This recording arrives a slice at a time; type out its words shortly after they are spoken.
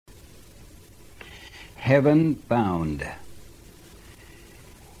Heaven Bound.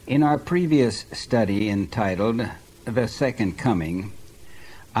 In our previous study entitled The Second Coming,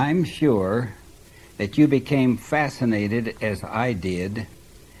 I'm sure that you became fascinated as I did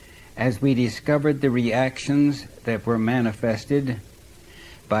as we discovered the reactions that were manifested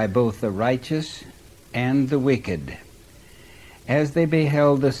by both the righteous and the wicked as they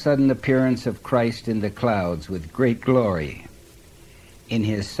beheld the sudden appearance of Christ in the clouds with great glory in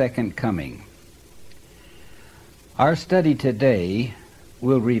his second coming. Our study today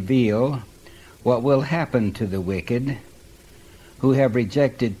will reveal what will happen to the wicked who have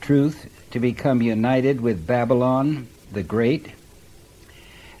rejected truth to become united with Babylon the Great,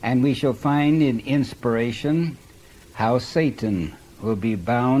 and we shall find in inspiration how Satan will be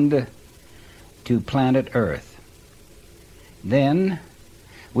bound to planet Earth. Then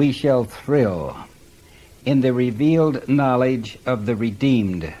we shall thrill in the revealed knowledge of the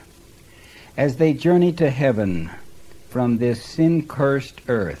redeemed as they journey to heaven from this sin-cursed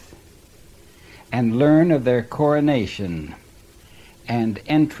earth and learn of their coronation and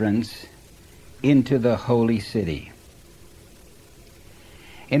entrance into the holy city.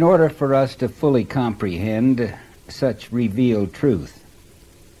 In order for us to fully comprehend such revealed truth,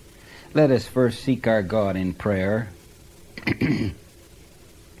 let us first seek our God in prayer.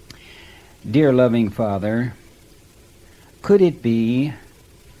 Dear loving Father, could it be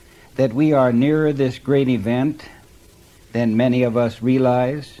that we are nearer this great event than many of us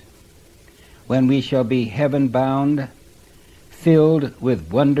realize, when we shall be heaven-bound, filled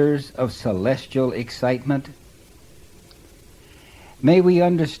with wonders of celestial excitement? May we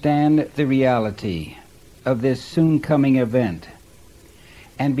understand the reality of this soon-coming event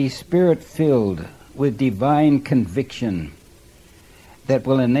and be spirit-filled with divine conviction that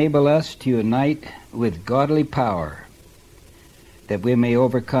will enable us to unite with godly power, that we may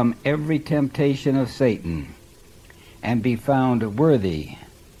overcome every temptation of Satan and be found worthy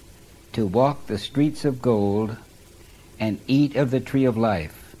to walk the streets of gold and eat of the tree of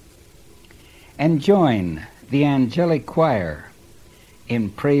life, and join the angelic choir in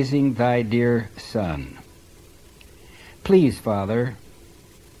praising thy dear Son. Please, Father,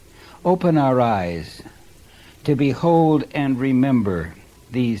 open our eyes to behold and remember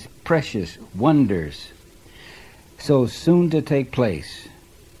these precious wonders so soon to take place.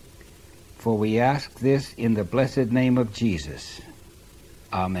 For we ask this in the blessed name of Jesus.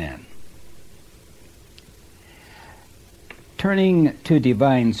 Amen. Turning to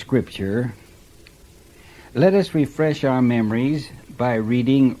divine scripture, let us refresh our memories by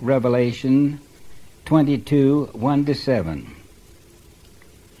reading Revelation 22, 1-7.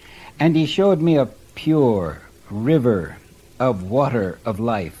 And he showed me a pure river of water of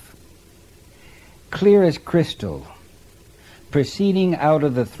life, clear as crystal, proceeding out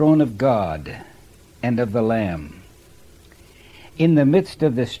of the throne of God and of the Lamb. In the midst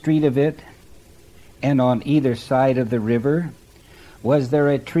of the street of it, and on either side of the river, was there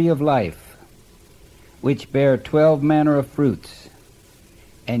a tree of life, which bare 12 manner of fruits,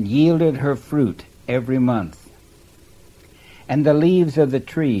 and yielded her fruit every month. And the leaves of the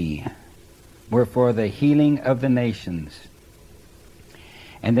tree were for the healing of the nations.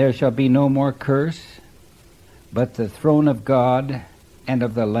 And there shall be no more curse, but the throne of God and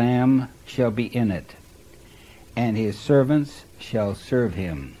of the Lamb shall be in it, and his servants shall serve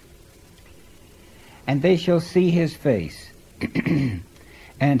him. And they shall see his face,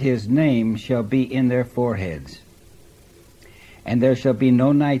 and his name shall be in their foreheads. And there shall be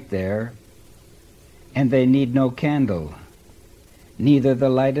no night there, and they need no candle, neither the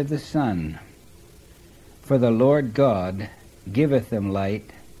light of the sun. For the Lord God giveth them light,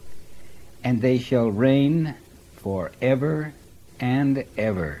 and they shall reign for ever and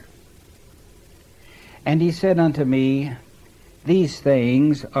ever. And he said unto me, These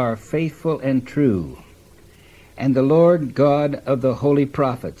things are faithful and true. And the Lord God of the holy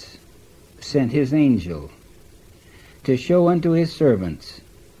prophets sent his angel to show unto his servants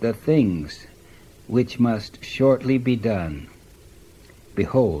the things which must shortly be done.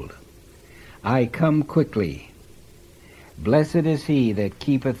 Behold, I come quickly. Blessed is he that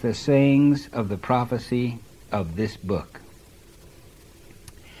keepeth the sayings of the prophecy of this book.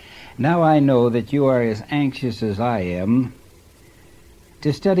 Now I know that you are as anxious as I am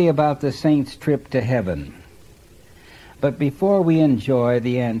to study about the saints' trip to heaven. But before we enjoy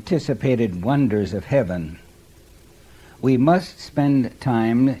the anticipated wonders of heaven, we must spend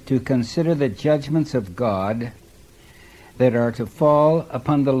time to consider the judgments of God that are to fall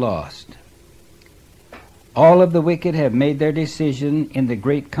upon the lost. All of the wicked have made their decision in the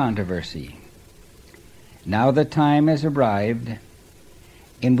great controversy. Now the time has arrived,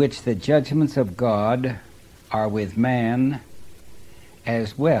 in which the judgments of God are with man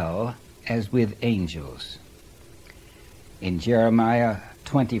as well as with angels. In Jeremiah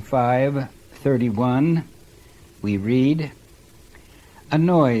 25:31, we read, "A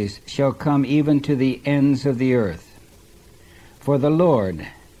noise shall come even to the ends of the earth, for the Lord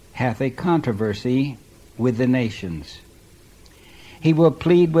hath a controversy with the nations. He will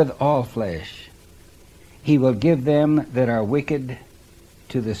plead with all flesh. He will give them that are wicked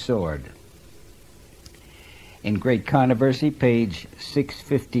to the sword." In Great Controversy, page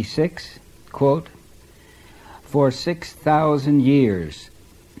 656, quote, "For 6,000 years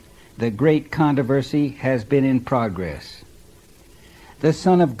the great controversy has been in progress. The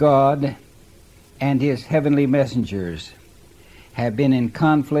Son of God and his heavenly messengers have been in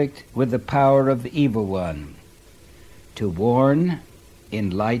conflict with the power of the evil one to warn,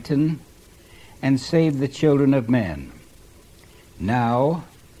 enlighten, and save the children of men. Now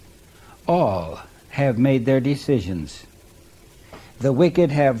all have made their decisions. The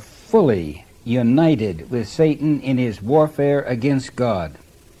wicked have fully united with Satan in his warfare against God.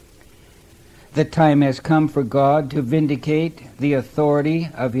 The time has come for God to vindicate the authority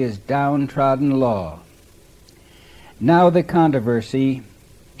of his downtrodden law. Now the controversy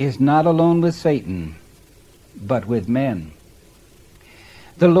is not alone with Satan, but with men.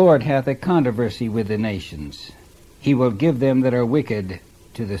 The Lord hath a controversy with the nations. He will give them that are wicked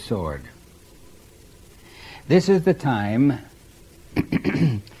to the sword." This is the time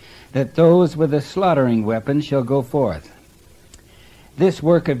that those with the slaughtering weapon shall go forth. This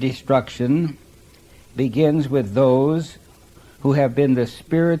work of destruction begins with those who have been the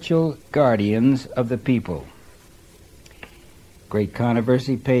spiritual guardians of the people. Great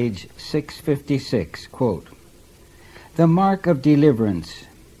Controversy, page 656, quote, "The mark of deliverance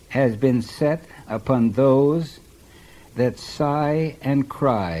has been set upon those that sigh and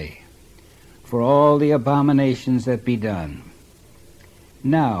cry for all the abominations that be done.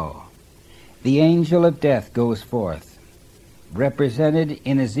 Now the angel of death goes forth, represented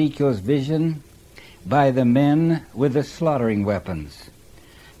in Ezekiel's vision by the men with the slaughtering weapons,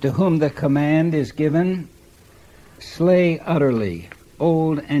 to whom the command is given, slay utterly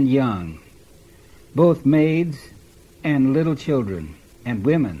old and young, both maids and little children and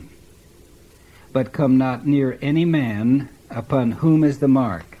women, but come not near any man upon whom is the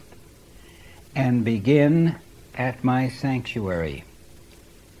mark, and begin at my sanctuary."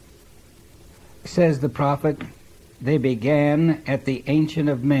 Says the prophet, "They began at the Ancient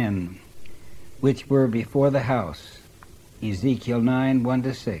of Men, which were before the house." Ezekiel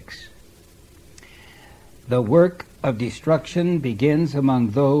 9:1-6. The work of destruction begins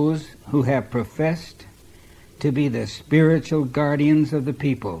among those who have professed to be the spiritual guardians of the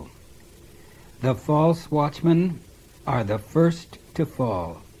people. The false watchmen are the first to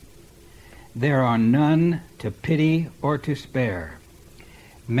fall. There are none to pity or to spare.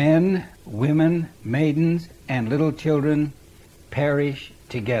 Men, women, maidens, and little children perish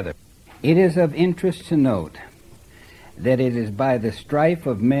together. It is of interest to note that it is by the strife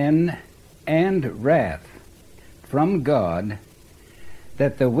of men and wrath from God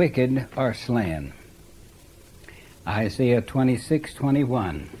that the wicked are slain. Isaiah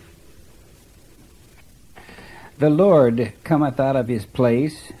 26:21. "The Lord cometh out of his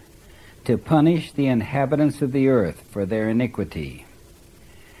place to punish the inhabitants of the earth for their iniquity.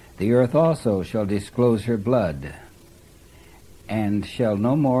 The earth also shall disclose her blood, and shall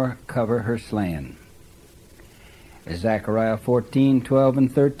no more cover her slain." Zechariah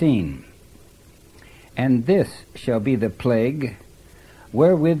 14:12-13. "And this shall be the plague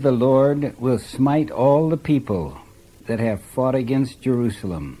wherewith the Lord will smite all the people that have fought against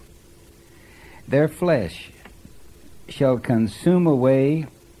Jerusalem. Their flesh shall consume away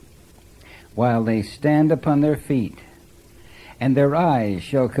while they stand upon their feet, and their eyes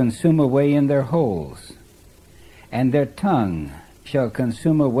shall consume away in their holes, and their tongue shall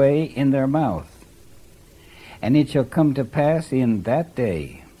consume away in their mouth. And it shall come to pass in that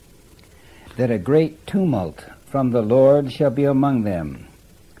day that a great tumult from the Lord shall be among them,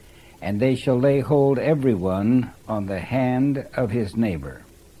 and they shall lay hold every one on the hand of his neighbor."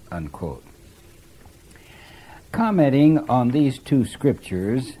 Unquote. Commenting on these two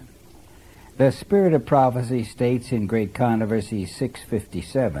scriptures, the Spirit of Prophecy states in Great Controversy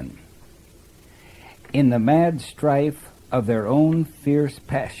 657, "In the mad strife of their own fierce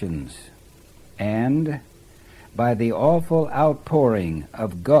passions, and by the awful outpouring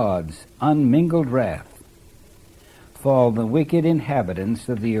of God's unmingled wrath, fall the wicked inhabitants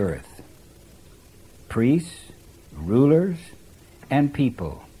of the earth, priests, rulers, and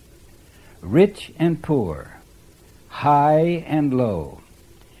people, rich and poor, high and low,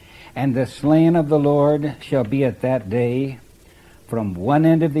 And the slain of the Lord shall be at that day from one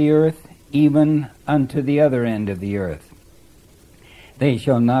end of the earth even unto the other end of the earth. They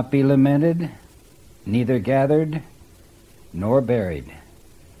shall not be lamented, neither gathered, nor buried.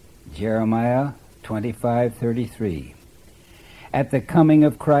 Jeremiah 25:33. At the coming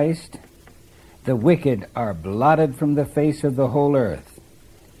of Christ, the wicked are blotted from the face of the whole earth,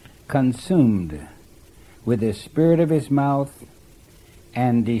 consumed with the spirit of his mouth,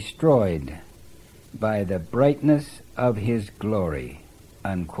 and destroyed by the brightness of his glory.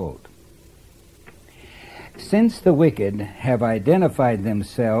 Unquote. Since the wicked have identified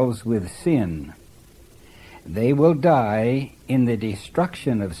themselves with sin, they will die in the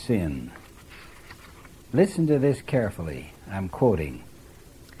destruction of sin. Listen to this carefully. I'm quoting.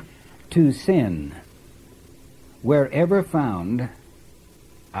 To sin, wherever found,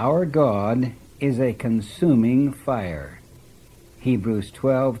 our God is a consuming fire. Hebrews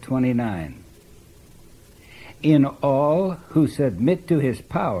 12:29. In all who submit to his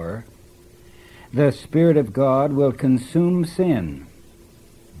power, the Spirit of God will consume sin.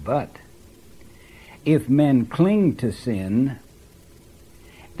 But if men cling to sin,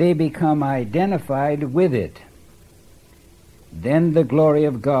 they become identified with it. Then the glory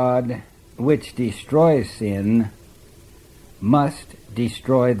of God, which destroys sin, must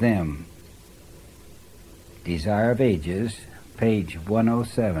destroy them. Desire of Ages, page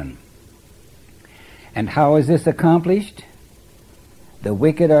 107. And how is this accomplished? The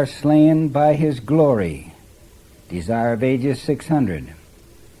wicked are slain by his glory. Desire of Ages 600.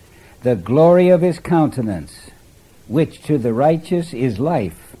 The glory of his countenance, which to the righteous is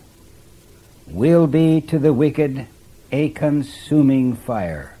life, will be to the wicked a consuming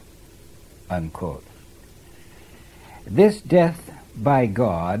fire. Unquote. This death by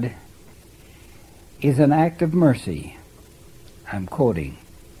God is an act of mercy. I'm quoting.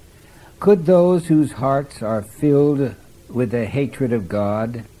 Could those whose hearts are filled with the hatred of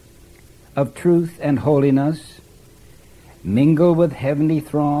God, of truth and holiness, mingle with heavenly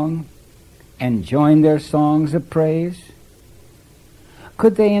throng and join their songs of praise?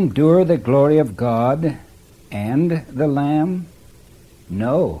 Could they endure the glory of God and the Lamb?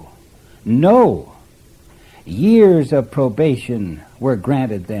 No. No. Years of probation were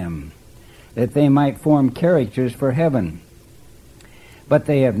granted them, that they might form characters for heaven. But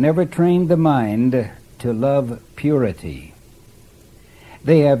they have never trained the mind to love purity.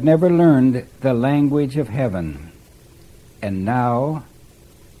 They have never learned the language of heaven, and now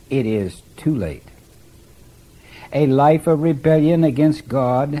it is too late. A life of rebellion against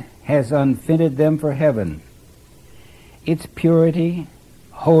God has unfitted them for heaven. Its purity,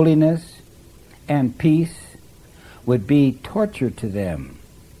 holiness, and peace would be torture to them.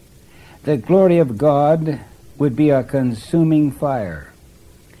 The glory of God would be a consuming fire.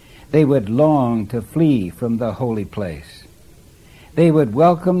 They would long to flee from the holy place. They would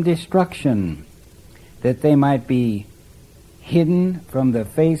welcome destruction, that they might be hidden from the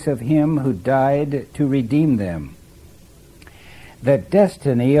face of him who died to redeem them. The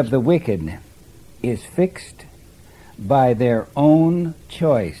destiny of the wicked is fixed by their own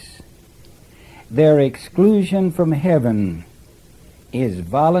choice. Their exclusion from heaven is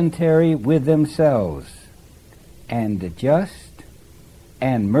voluntary with themselves, and just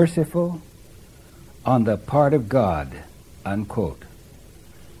and merciful on the part of God. Unquote.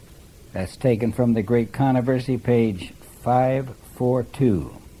 That's taken from the Great Controversy, page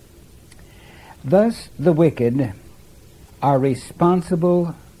 542. Thus the wicked are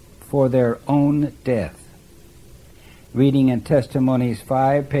responsible for their own death. Reading in Testimonies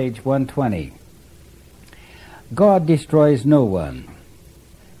 5, page 120. God destroys no one.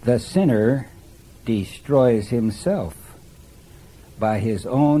 The sinner destroys himself by his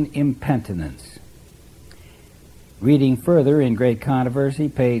own impenitence. Reading further in Great Controversy,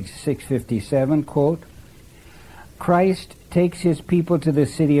 page 657, quote, Christ takes his people to the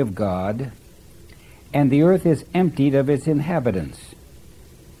city of God, and the earth is emptied of its inhabitants.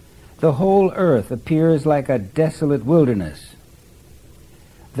 The whole earth appears like a desolate wilderness.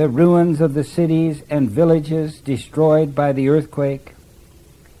 The ruins of the cities and villages destroyed by the earthquake,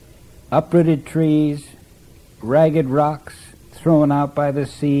 uprooted trees, ragged rocks thrown out by the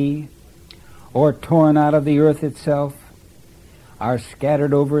sea, or torn out of the earth itself, are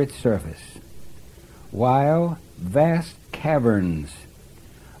scattered over its surface, while vast caverns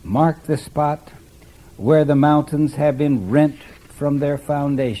mark the spot where the mountains have been rent from their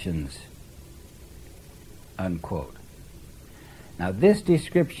foundations. Unquote. Now this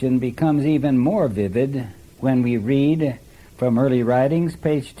description becomes even more vivid when we read from Early Writings,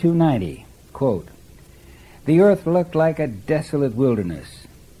 page 290, quote, The earth looked like a desolate wilderness,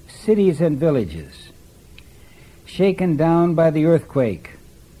 cities and villages, shaken down by the earthquake,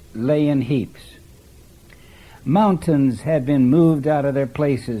 lay in heaps. Mountains had been moved out of their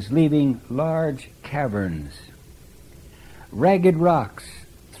places, leaving large caverns. Ragged rocks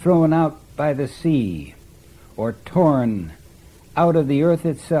thrown out by the sea or torn out of the earth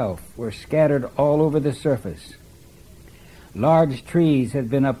itself were scattered all over the surface. Large trees had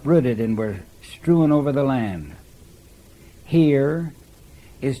been uprooted and were strewn over the land. Here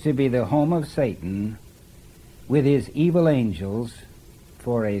is to be the home of Satan with his evil angels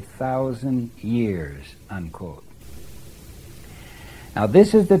for 1,000 years, unquote. Now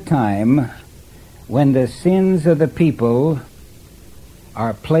this is the time when the sins of the people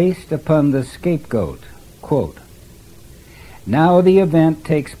are placed upon the scapegoat, quote. Now the event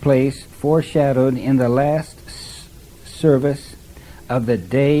takes place foreshadowed in the last service of the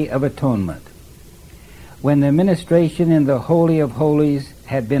Day of Atonement, when the ministration in the Holy of Holies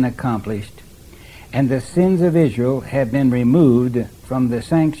had been accomplished, and the sins of Israel had been removed from the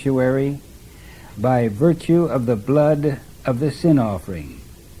sanctuary by virtue of the blood of the sin offering.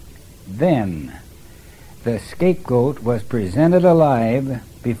 Then the scapegoat was presented alive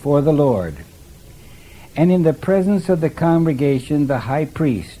before the Lord, and in the presence of the congregation the high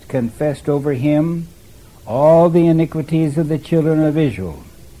priest confessed over him all the iniquities of the children of Israel,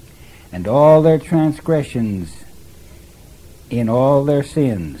 and all their transgressions in all their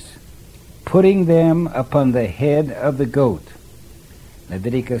sins, putting them upon the head of the goat.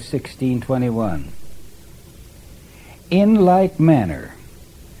 Leviticus 16:21. In like manner,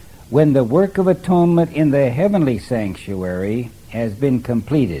 when the work of atonement in the heavenly sanctuary has been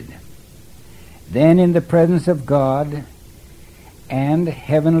completed, then in the presence of God and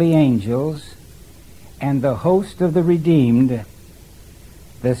heavenly angels and the host of the redeemed,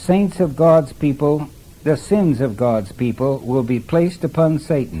 the saints of God's people, the sins of God's people will be placed upon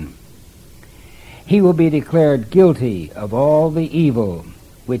Satan. He will be declared guilty of all the evil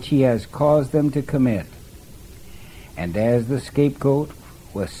which he has caused them to commit. And as the scapegoat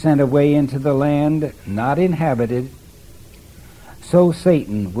was sent away into the land not inhabited, so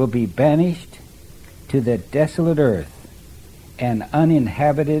Satan will be banished to the desolate earth, an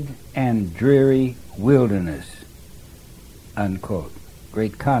uninhabited and dreary wilderness, unquote.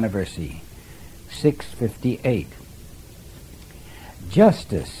 Great Controversy, 658.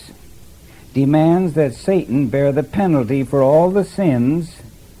 Justice demands that Satan bear the penalty for all the sins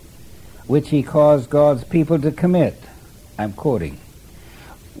which he caused God's people to commit. I'm quoting.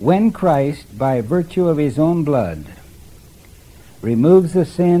 When Christ, by virtue of his own blood, removes the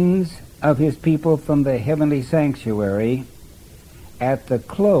sins of his people from the heavenly sanctuary at the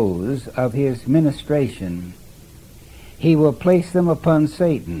close of his ministration, he will place them upon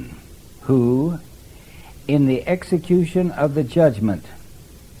Satan, who, in the execution of the judgment,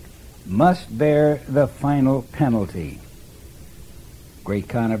 must bear the final penalty. Great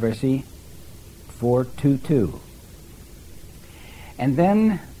Controversy, 422. And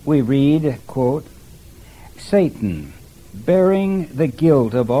then we read, quote, Satan, bearing the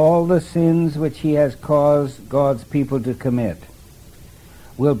guilt of all the sins which he has caused God's people to commit,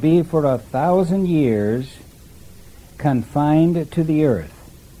 will be for 1,000 years confined to the earth,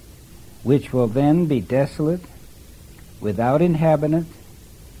 which will then be desolate, without inhabitant,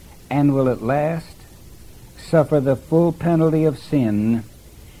 and will at last suffer the full penalty of sin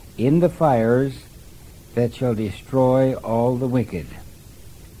in the fires that shall destroy all the wicked.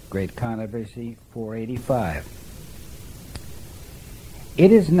 Great Controversy, 485.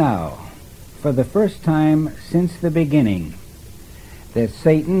 It is now, for the first time since the beginning, that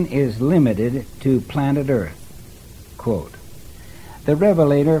Satan is limited to planet Earth. Quote, the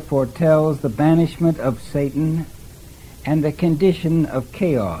Revelator foretells the banishment of Satan and the condition of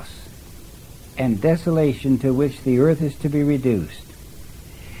chaos and desolation to which the earth is to be reduced.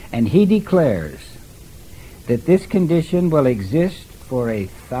 And he declares that this condition will exist for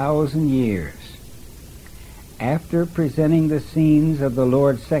 1,000 years. After presenting the scenes of the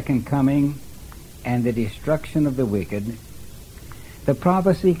Lord's second coming and the destruction of the wicked, the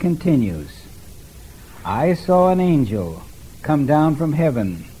prophecy continues. I saw an angel come down from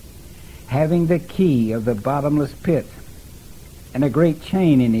heaven, having the key of the bottomless pit and a great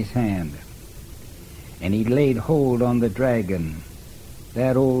chain in his hand. And he laid hold on the dragon,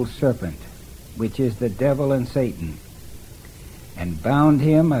 that old serpent, which is the devil and Satan, and bound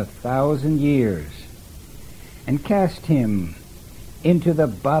him 1,000 years, and cast him into the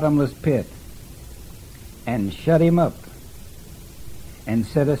bottomless pit, and shut him up, and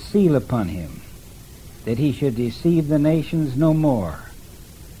set a seal upon him, that he should deceive the nations no more,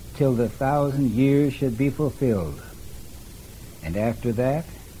 till the 1,000 years should be fulfilled. And after that,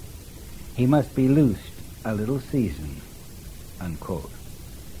 He must be loosed a little season, unquote.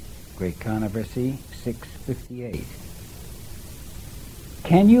 Great Controversy 658.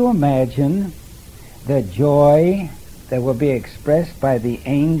 Can you imagine the joy that will be expressed by the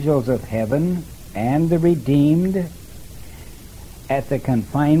angels of heaven and the redeemed at the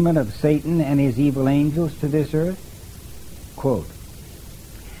confinement of Satan and his evil angels to this earth? Quote,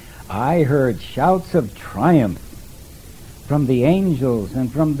 I heard shouts of triumph from the angels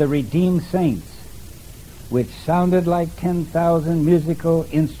and from the redeemed saints, which sounded like 10,000 musical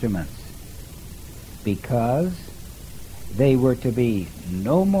instruments, because they were to be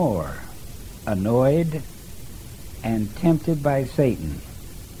no more annoyed and tempted by Satan,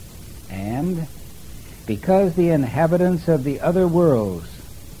 and because the inhabitants of the other worlds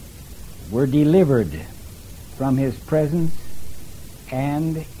were delivered from his presence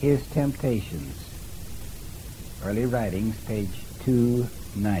and his temptations. Early Writings, page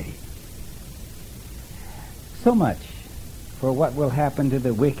 290. So much for what will happen to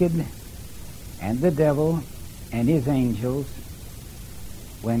the wicked and the devil and his angels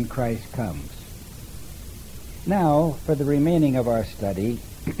when Christ comes. Now, for the remaining of our study,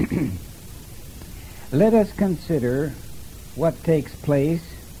 let us consider what takes place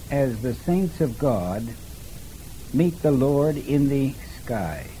as the saints of God meet the Lord in the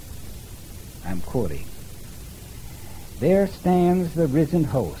sky. I'm quoting. There stands the risen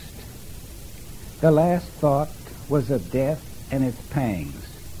host. The last thought was of death and its pangs.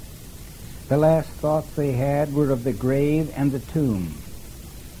 The last thoughts they had were of the grave and the tomb.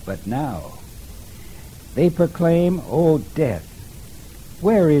 But now they proclaim, O death,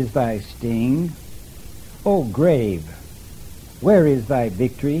 where is thy sting? O grave, where is thy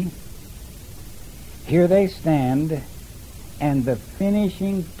victory? Here they stand, and the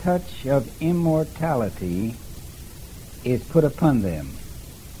finishing touch of immortality is put upon them,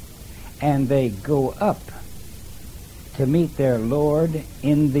 and they go up to meet their Lord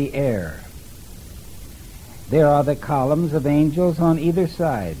in the air. There are the columns of angels on either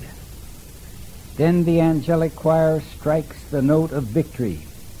side. Then the angelic choir strikes the note of victory,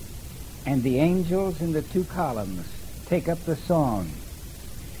 and the angels in the two columns take up the song,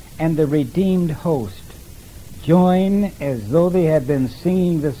 and the redeemed host join as though they had been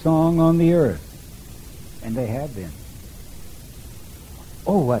singing the song on the earth. And they have been.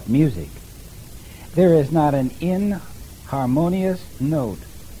 Oh, what music! There is not an inharmonious note.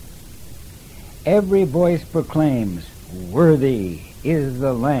 Every voice proclaims, Worthy is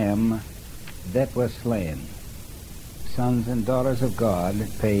the Lamb that was slain. Sons and Daughters of God,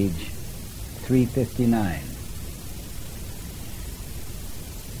 page 359.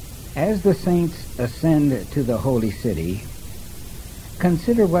 As the saints ascend to the holy city,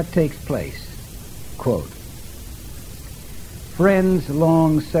 consider what takes place. Quote, Friends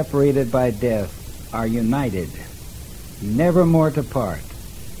long separated by death are united, never more to part,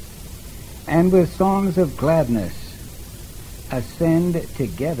 and with songs of gladness ascend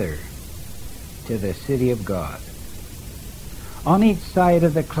together to the city of God. On each side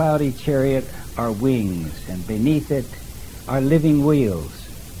of the cloudy chariot are wings, and beneath it are living wheels.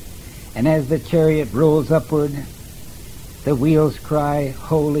 And as the chariot rolls upward, the wheels cry,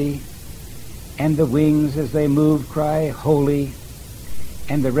 Holy, and the wings as they move cry, Holy,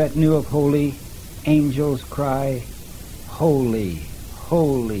 and the retinue of holy angels cry, Holy,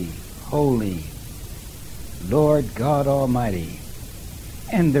 holy, holy, Lord God Almighty.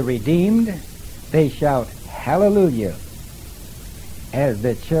 And the redeemed, they shout, Hallelujah, as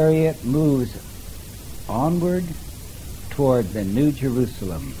the chariot moves onward toward the New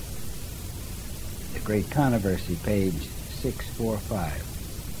Jerusalem. The Great Controversy, page 645.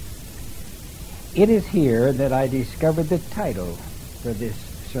 It is here that I discovered the title for this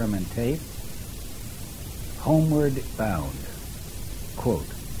sermon tape, Homeward Bound. Quote,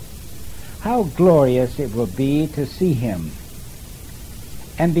 How glorious it will be to see him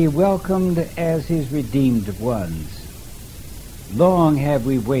and be welcomed as his redeemed ones. Long have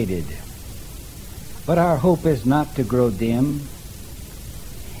we waited, but our hope is not to grow dim.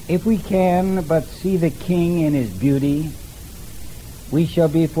 If we can but see the King in his beauty, we shall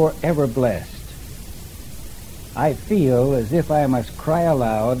be forever blessed. I feel as if I must cry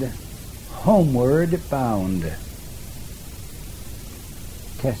aloud, Homeward Bound.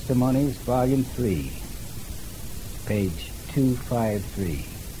 Testimonies, Volume 3, page 253.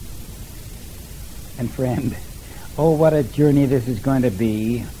 And friend, oh, what a journey this is going to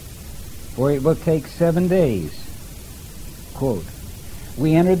be, for it will take 7 days. Quote,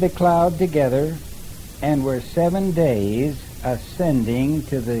 We entered the cloud together and were 7 days ascending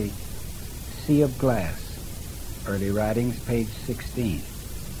to the sea of glass. Early Writings, page 16.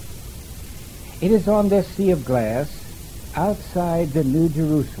 It is on this sea of glass, outside the New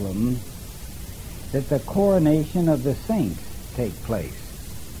Jerusalem, that the coronation of the saints take place.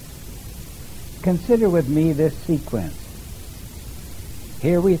 Consider with me this sequence.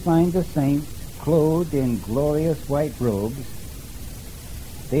 Here we find the saints clothed in glorious white robes.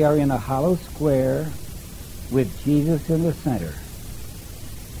 They are in a hollow square with Jesus in the center.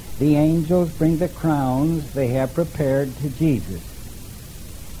 The angels bring the crowns they have prepared to Jesus,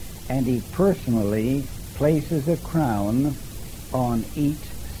 and he personally places a crown on each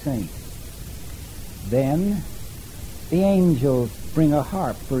saint. Then the angels bring a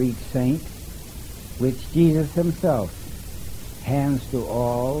harp for each saint, which Jesus himself hands to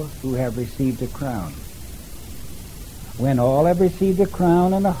all who have received a crown. When all have received a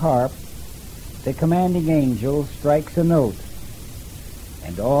crown and a harp, the commanding angel strikes a note,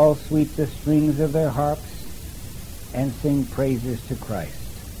 and all sweep the strings of their harps and sing praises to Christ.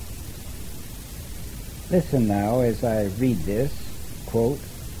 Listen now as I read this, quote,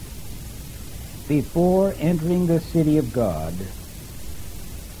 "Before entering the city of God,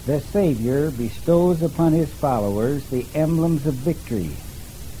 the Savior bestows upon his followers the emblems of victory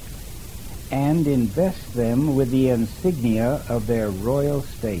and invests them with the insignia of their royal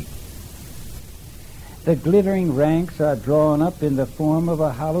state. The glittering ranks are drawn up in the form of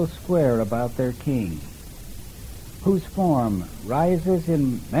a hollow square about their king, whose form rises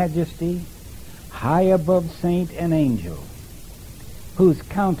in majesty high above saint and angel, whose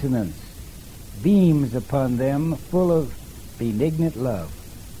countenance beams upon them full of benignant love.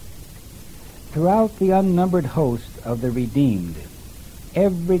 Throughout the unnumbered host of the redeemed,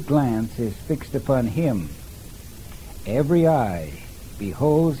 every glance is fixed upon him. Every eye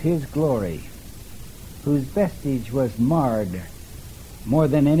beholds his glory, whose vestige was marred more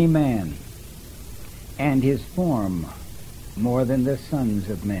than any man, and his form more than the sons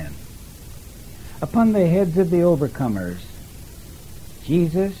of men. Upon the heads of the overcomers,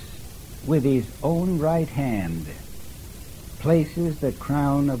 Jesus, with his own right hand, places the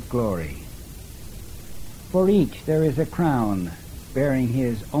crown of glory. For each there is a crown bearing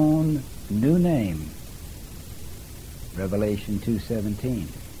his own new name, Revelation 2:17,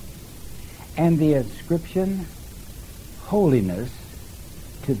 and the inscription, Holiness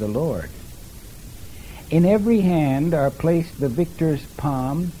to the Lord. In every hand are placed the victor's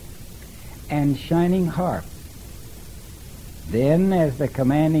palm and shining harp. Then, as the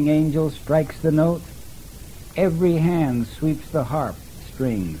commanding angel strikes the note, every hand sweeps the harp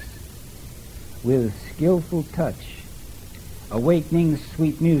strings with skillful touch, awakening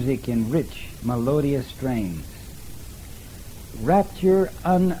sweet music in rich, melodious strains. Rapture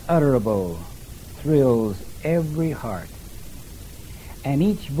unutterable thrills every heart, and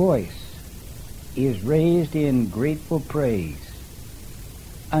each voice is raised in grateful praise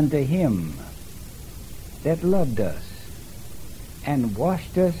unto him that loved us and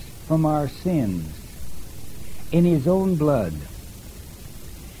washed us from our sins in his own blood,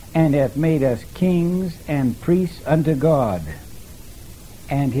 and hath made us kings and priests unto God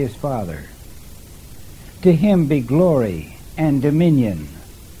and his Father. To him be glory and dominion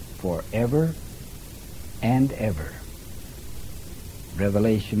forever and ever."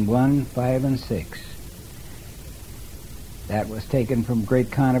 Revelation 1:5 and 6. That was taken from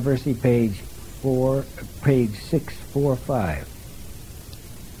Great Controversy, page 645.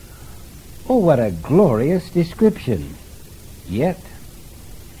 Oh, what a glorious description! Yet,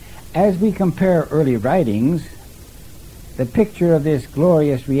 as we compare early writings, the picture of this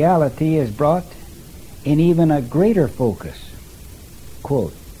glorious reality is brought in even a greater focus.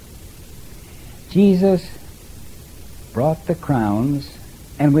 Quote, "Jesus brought the crowns,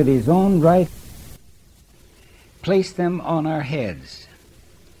 and with his own right placed them on our heads.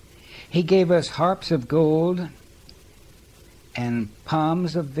 He gave us harps of gold and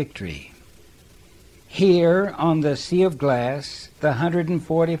palms of victory. Here on the sea of glass, the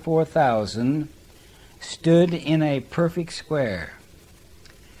 144,000 stood in a perfect square.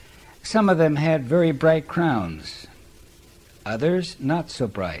 Some of them had very bright crowns, others not so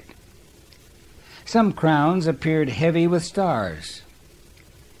bright. Some crowns appeared heavy with stars,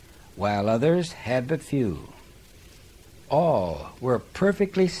 while others had but few. All were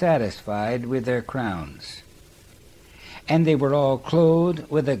perfectly satisfied with their crowns, and they were all clothed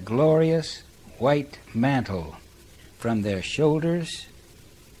with a glorious white mantle from their shoulders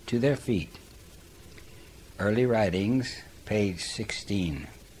to their feet." Early Writings, page 16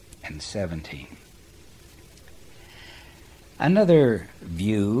 and 17. Another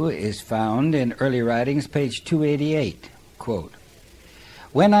view is found in Early Writings, page 288. Quote,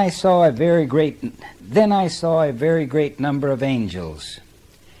 Then I saw a very great number of angels,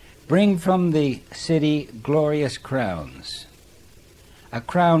 Bring from the city glorious crowns, a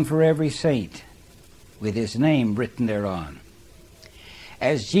crown for every saint, with his name written thereon.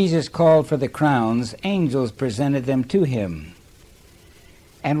 As Jesus called for the crowns, angels presented them to him,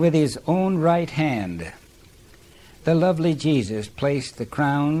 and with his own right hand, the lovely Jesus placed the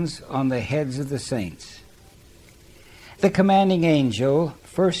crowns on the heads of the saints. The commanding angel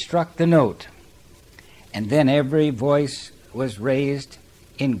first struck the note, and then every voice was raised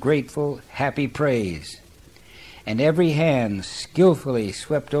in grateful, happy praise, and every hand skillfully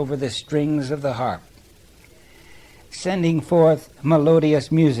swept over the strings of the harp, sending forth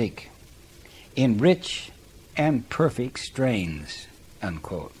melodious music in rich and perfect strains,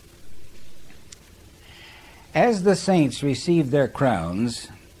 unquote. As the saints received their crowns,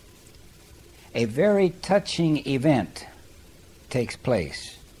 a very touching event takes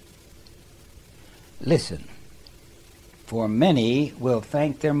place. Listen, for many will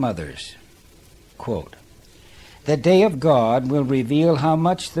thank their mothers. Quote, the day of God will reveal how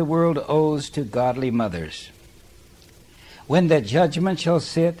much the world owes to godly mothers. When the judgment shall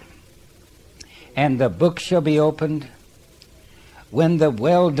sit, and the book shall be opened, when the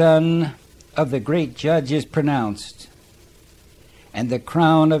well done of the great judge is pronounced, and the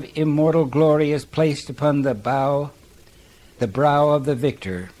crown of immortal glory is placed upon the brow of the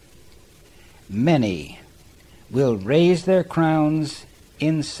victor, many will raise their crowns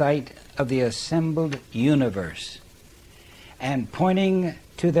in sight of the assembled universe, and pointing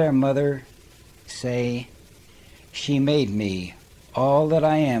to their mother, say, she made me all that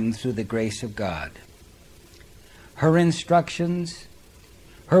I am through the grace of God. Her instructions,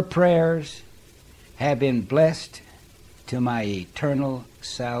 her prayers have been blessed to my eternal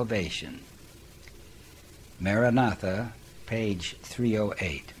salvation. Maranatha, page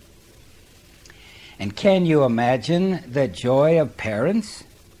 308. And can you imagine the joy of parents?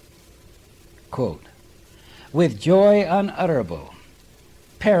 Quote, with joy unutterable,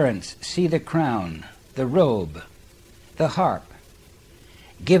 parents see the crown, the robe, the harp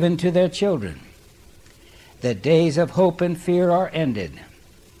given to their children. The days of hope and fear are ended.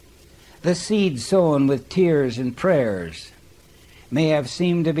 The seed sown with tears and prayers may have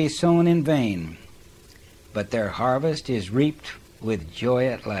seemed to be sown in vain, but their harvest is reaped with joy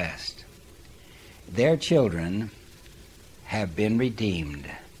at last. Their children have been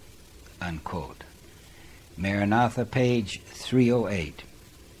redeemed, unquote. Maranatha, page 308.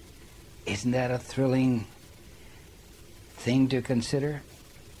 Isn't that a thrilling thing to consider?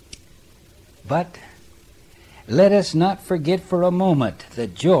 But let us not forget for a moment the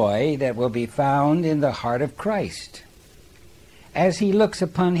joy that will be found in the heart of Christ as he looks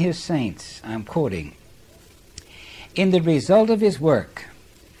upon his saints. I'm quoting, in the result of his work,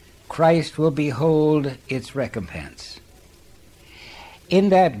 Christ will behold its recompense. In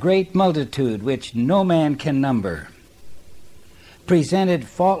that great multitude which no man can number, presented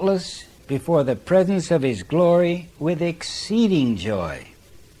faultless before the presence of his glory with exceeding joy,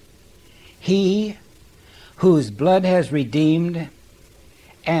 he whose blood has redeemed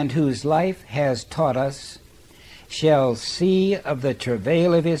and whose life has taught us shall see of the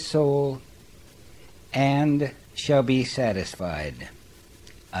travail of his soul and shall be satisfied,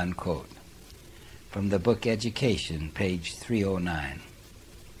 unquote. From the book Education, page 309.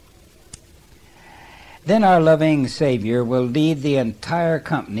 Then our loving Savior will lead the entire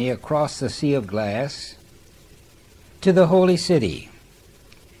company across the sea of glass to the holy city.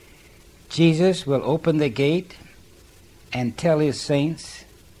 Jesus will open the gate and tell his saints,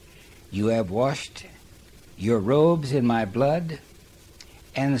 you have washed your robes in my blood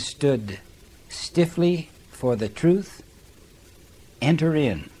and stood stiffly for the truth. Enter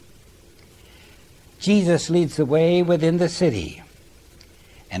in. Jesus leads the way within the city,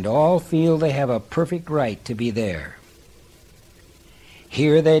 and all feel they have a perfect right to be there.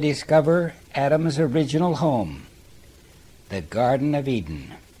 Here they discover Adam's original home, the Garden of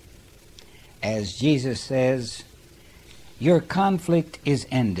Eden. As Jesus says, your conflict is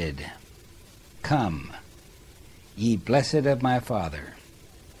ended. Come, ye blessed of my Father.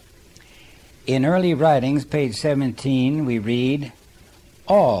 In early writings, page 17, we read,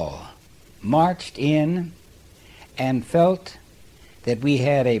 all marched in and felt that we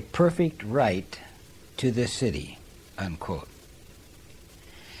had a perfect right to the city, unquote.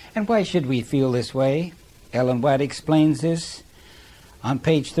 And why should we feel this way? Ellen White explains this on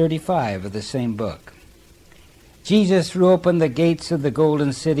page 35 of the same book. Jesus threw open the gates of the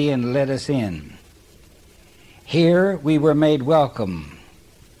golden city and let us in. Here we were made welcome,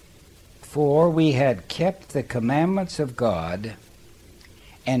 for we had kept the commandments of God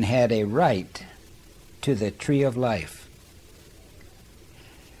and had a right to the tree of life.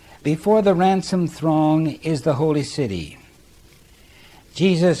 Before the ransomed throng is the holy city.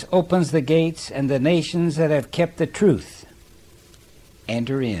 Jesus opens the gates, and the nations that have kept the truth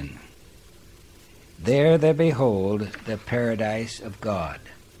enter in. There they behold the paradise of God,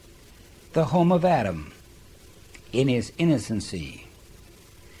 the home of Adam in his innocency.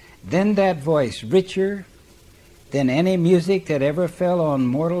 Then that voice, richer than any music that ever fell on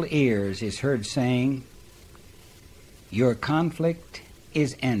mortal ears, is heard saying, "Your conflict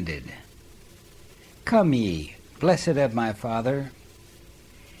is ended. Come ye, blessed of my Father,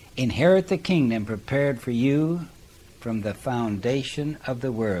 inherit the kingdom prepared for you from the foundation of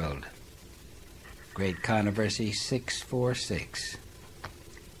the world." Great Controversy 646.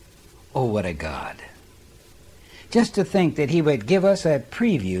 Oh, what a God. Just to think that he would give us a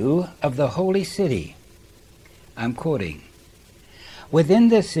preview of the holy city. I'm quoting. Within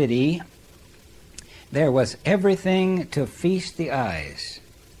the city, there was everything to feast the eyes.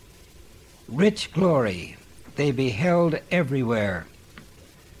 Rich glory they beheld everywhere.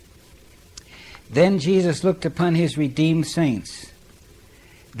 Then Jesus looked upon his redeemed saints.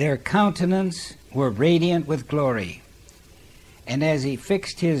 Their countenances were radiant with glory. And as he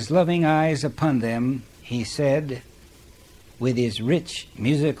fixed his loving eyes upon them, he said, with his rich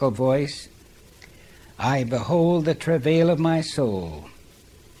musical voice, "I behold the travail of my soul,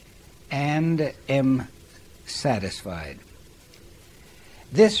 and am satisfied."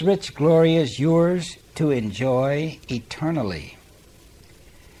 This rich glory is yours to enjoy eternally.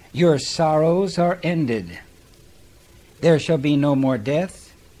 Your sorrows are ended. There shall be no more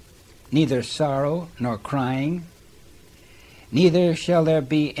death, neither sorrow nor crying, neither shall there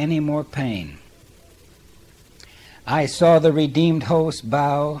be any more pain. I saw the redeemed host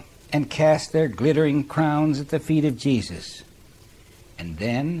bow and cast their glittering crowns at the feet of Jesus. And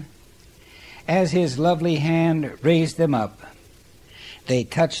then, as his lovely hand raised them up, they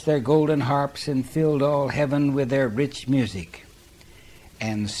touched their golden harps and filled all heaven with their rich music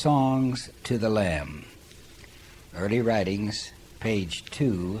and songs to the Lamb. Early Writings, page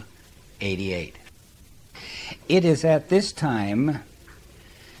 288. It is at this time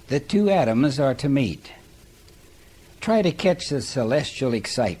the two Adams are to meet. Try to catch the celestial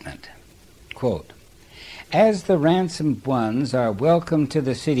excitement. Quote, "As the ransomed ones are welcomed to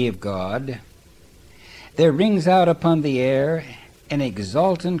the city of God, there rings out upon the air an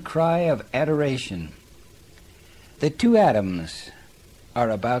exultant cry of adoration. The two Adams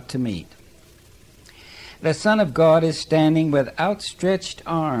are about to meet. The Son of God is standing with outstretched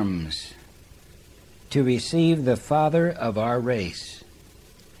arms to receive the Father of our race,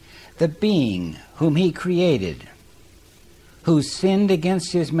 the being whom he created, who sinned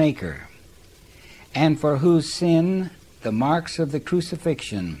against his Maker, and for whose sin the marks of the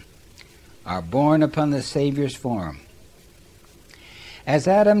crucifixion are borne upon the Savior's form. As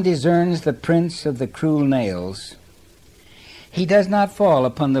Adam discerns the prints of the cruel nails, he does not fall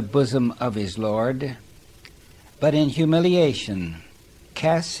upon the bosom of his Lord, but in humiliation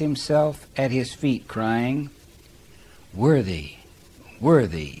casts himself at his feet, crying, 'Worthy,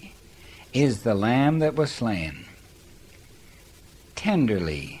 worthy is the Lamb that was slain.'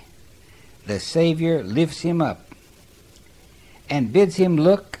 Tenderly, the Savior lifts him up and bids him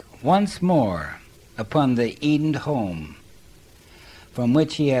look once more upon the Eden home from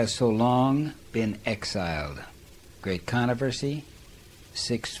which he has so long been exiled." Great Controversy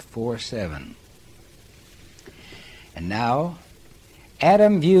 647. And now,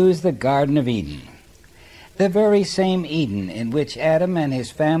 Adam views the Garden of Eden, the very same Eden in which Adam and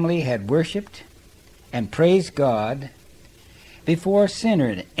his family had worshipped and praised God before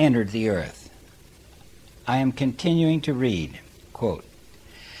sin entered the earth. I am continuing to read, quote,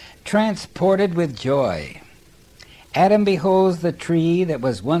 "Transported with joy, Adam beholds the tree that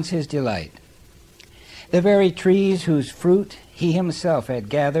was once his delight, the very trees whose fruit he himself had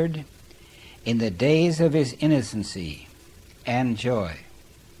gathered in the days of his innocency and joy.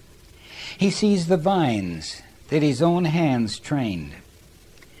 He sees the vines that his own hands trained,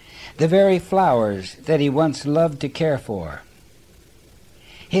 the very flowers that he once loved to care for.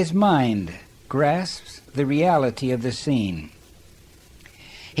 His mind grasps the reality of the scene.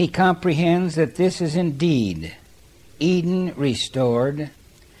 He comprehends that this is indeed Eden restored,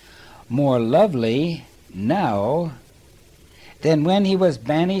 more lovely now than when he was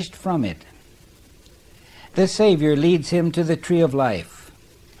banished from it. The Savior leads him to the tree of life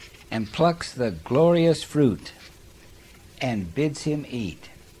and plucks the glorious fruit and bids him eat.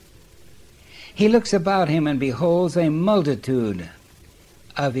 He looks about him and beholds a multitude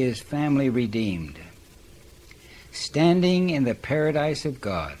of his family redeemed, standing in the paradise of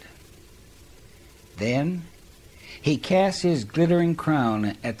God. Then He casts his glittering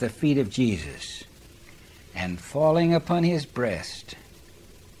crown at the feet of Jesus, and falling upon his breast,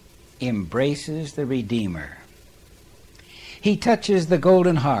 embraces the Redeemer. He touches the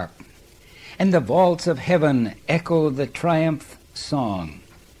golden harp, and the vaults of heaven echo the triumph song.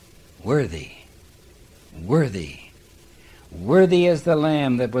 Worthy, worthy, worthy is the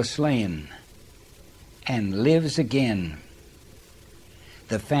Lamb that was slain and lives again.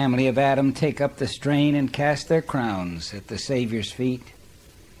 The family of Adam take up the strain and cast their crowns at the Savior's feet,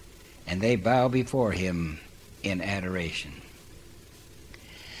 and they bow before him in adoration.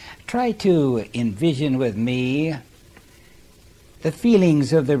 Try to envision with me the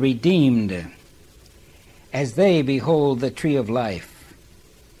feelings of the redeemed as they behold the tree of life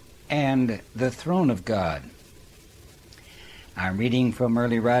and the throne of God. I'm reading from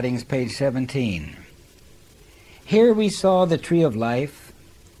Early Writings, page 17. Here we saw the tree of life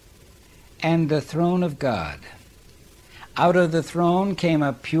and the throne of God. Out of the throne came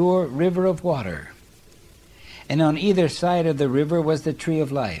a pure river of water, and on either side of the river was the tree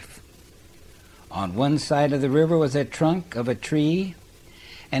of life. On one side of the river was a trunk of a tree,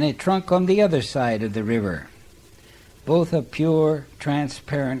 and a trunk on the other side of the river, both of pure,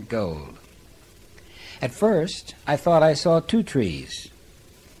 transparent gold. At first, I thought I saw two trees.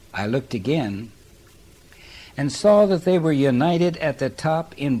 I looked again and saw that they were united at the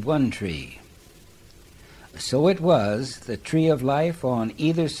top in one tree. So it was, the tree of life on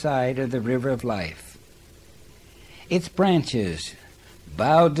either side of the river of life. Its branches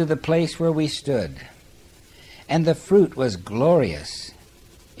bowed to the place where we stood, and the fruit was glorious.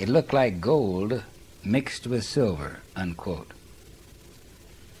 It looked like gold mixed with silver, unquote.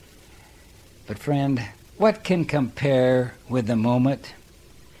 But friend, what can compare with the moment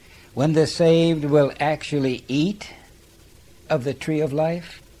when the saved will actually eat of the tree of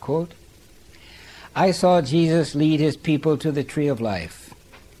life? Quote, I saw Jesus lead his people to the tree of life,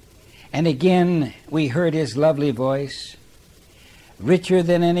 and again we heard his lovely voice, richer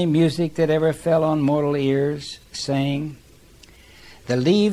than any music that ever fell on mortal ears, saying, the leaves